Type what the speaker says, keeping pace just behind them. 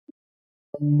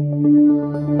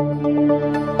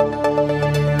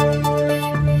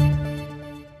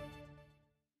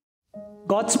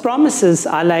God's promises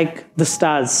are like the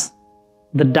stars.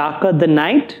 The darker the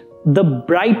night, the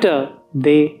brighter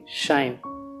they shine.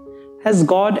 Has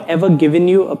God ever given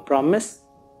you a promise?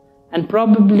 And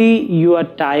probably you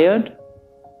are tired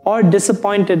or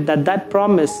disappointed that that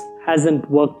promise hasn't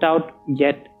worked out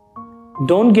yet.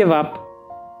 Don't give up,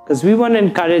 because we want to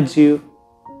encourage you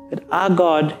that our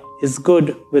God is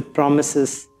good with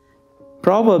promises.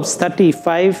 Proverbs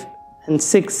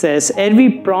 35:6 says, "Every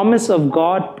promise of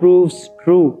God proves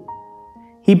true.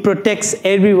 He protects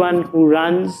everyone who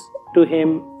runs to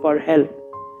Him for help."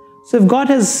 So if God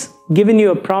has given you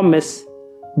a promise,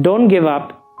 don't give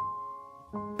up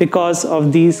because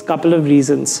of these couple of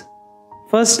reasons.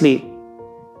 Firstly,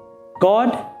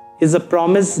 God is a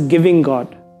promise-giving God.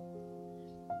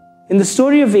 In the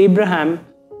story of Abraham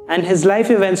and his life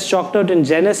events chalked out in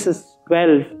Genesis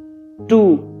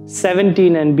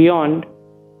 12:2-17 and beyond,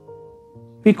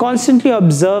 we constantly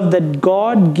observe that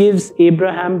God gives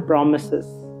Abraham promises.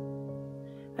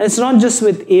 And it's not just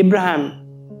with Abraham,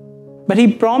 but He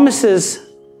promises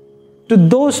to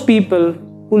those people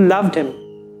who loved Him.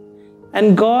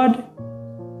 And God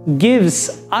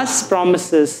gives us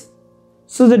promises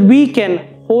so that we can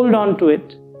hold on to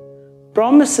it.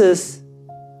 Promises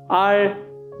are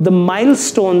the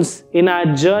milestones in our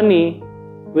journey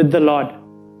with the Lord.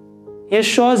 He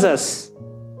assures us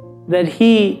that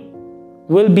He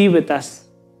will be with us.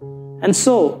 And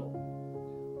so,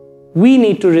 we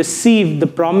need to receive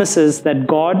the promises that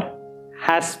God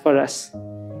has for us.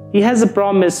 He has a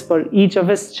promise for each of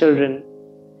His children.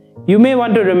 You may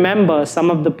want to remember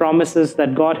some of the promises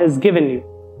that God has given you.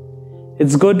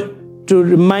 It's good to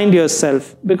remind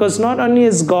yourself, because not only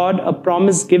is God a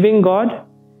promise-giving God,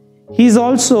 He's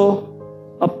also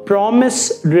a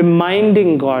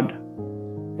promise-reminding God.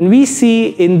 And we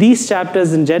see in these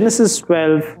chapters in Genesis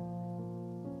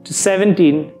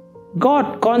 12-17,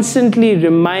 God constantly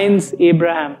reminds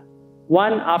Abraham,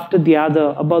 one after the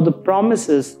other, about the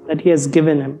promises that He has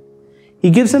given him. He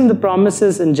gives him the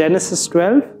promises in Genesis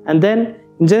 12, and then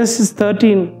in Genesis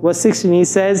 13:16, He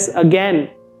says again,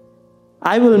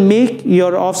 "I will make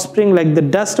your offspring like the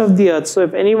dust of the earth." So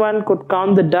if anyone could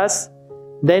count the dust,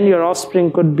 then your offspring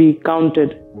could be counted.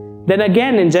 Then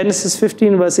again in Genesis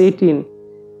 15:18,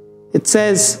 it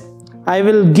says, "I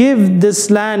will give this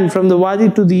land from the Wadi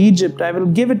to the Egypt. I will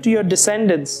give it to your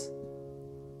descendants."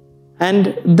 And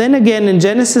then again in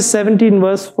Genesis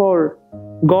 17:4,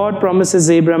 God promises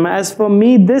Abraham, "As for me,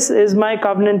 this is my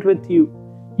covenant with you.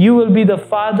 You will be the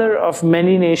father of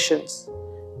many nations.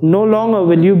 No longer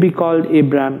will you be called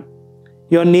Abram.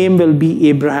 Your name will be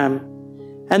Abraham."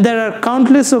 And there are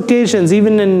countless occasions,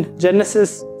 even in Genesis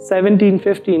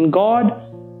 17:15, God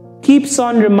keeps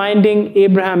on reminding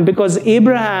Abraham, because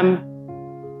Abraham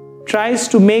tries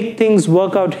to make things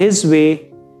work out his way,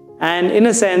 and in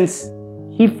a sense,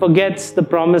 he forgets the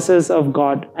promises of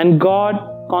God, and God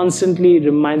constantly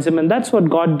reminds him. And that's what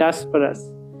God does for us.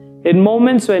 In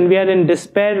moments when we are in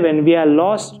despair, when we are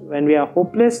lost, when we are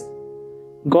hopeless,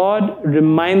 God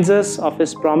reminds us of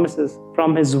His promises from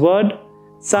His word,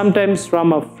 sometimes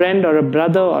from a friend or a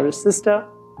brother or a sister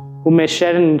who may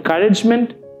share an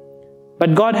encouragement.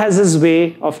 But God has His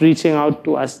way of reaching out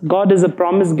to us. God is a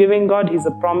promise-giving God. He's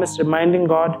a promise-reminding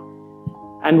God.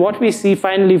 And what we see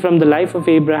finally from the life of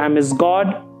Abraham is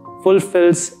God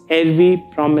fulfills every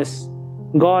promise.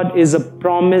 God is a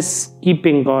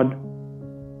promise-keeping God.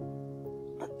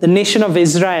 The nation of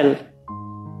Israel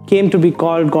came to be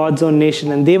called God's own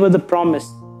nation, and they were the promise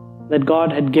that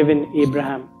God had given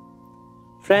Abraham.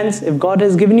 Friends, if God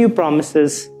has given you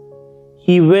promises,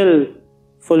 He will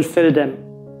fulfill them.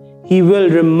 He will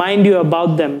remind you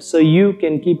about them so you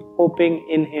can keep hoping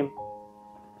in Him.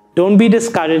 Don't be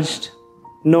discouraged.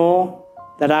 Know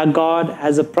that our God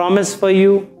has a promise for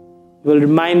you, will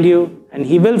remind you, and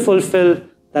He will fulfill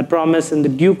that promise in the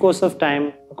due course of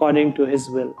time according to His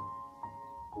will.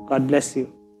 God bless you.